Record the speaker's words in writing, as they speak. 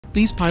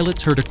These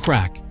pilots heard a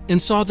crack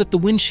and saw that the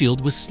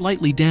windshield was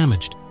slightly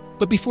damaged.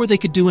 But before they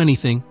could do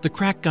anything, the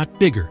crack got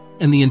bigger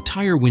and the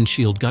entire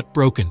windshield got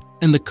broken,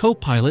 and the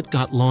co-pilot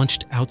got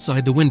launched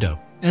outside the window.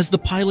 As the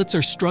pilots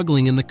are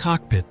struggling in the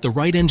cockpit, the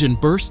right engine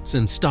bursts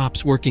and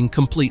stops working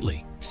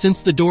completely.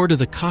 Since the door to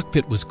the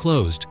cockpit was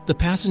closed, the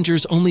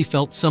passengers only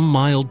felt some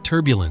mild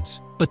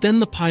turbulence. But then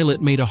the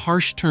pilot made a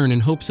harsh turn in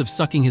hopes of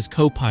sucking his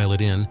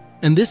co-pilot in,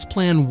 and this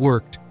plan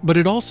worked, but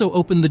it also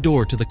opened the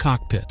door to the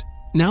cockpit.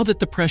 Now that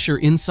the pressure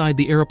inside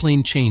the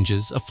airplane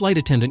changes, a flight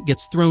attendant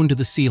gets thrown to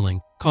the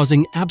ceiling,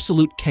 causing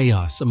absolute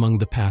chaos among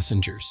the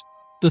passengers.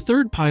 The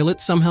third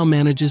pilot somehow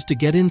manages to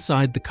get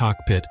inside the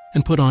cockpit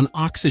and put on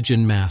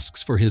oxygen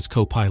masks for his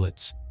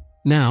co-pilots.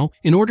 Now,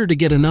 in order to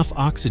get enough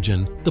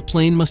oxygen, the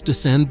plane must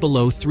descend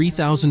below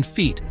 3,000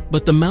 feet,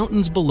 but the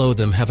mountains below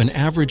them have an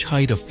average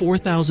height of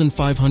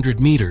 4,500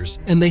 meters,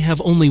 and they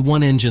have only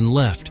one engine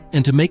left.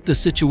 And to make the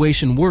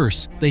situation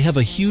worse, they have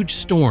a huge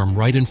storm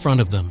right in front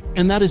of them.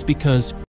 And that is because